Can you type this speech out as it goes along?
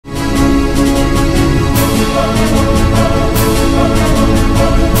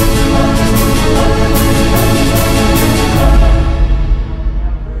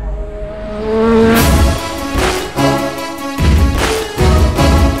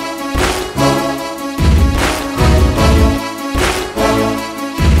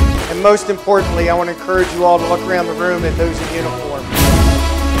And most importantly, I want to encourage you all to look around the room at those in uniform.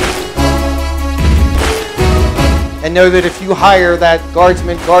 And know that if you hire that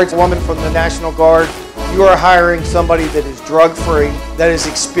guardswoman from the National Guard, you are hiring somebody that is drug-free, that is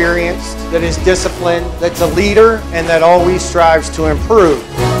experienced, that is disciplined, that's a leader, and that always strives to improve.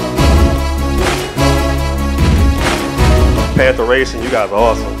 Panther Racing, you guys are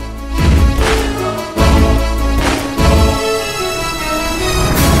awesome.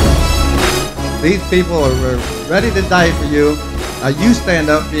 These people are ready to die for you. Now you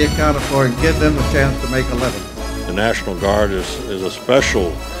stand up, be accounted for, and give them a chance to make a living. The National Guard is a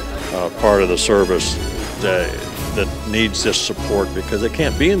special part of the service that needs this support because they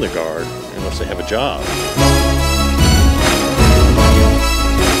can't be in the Guard unless they have a job.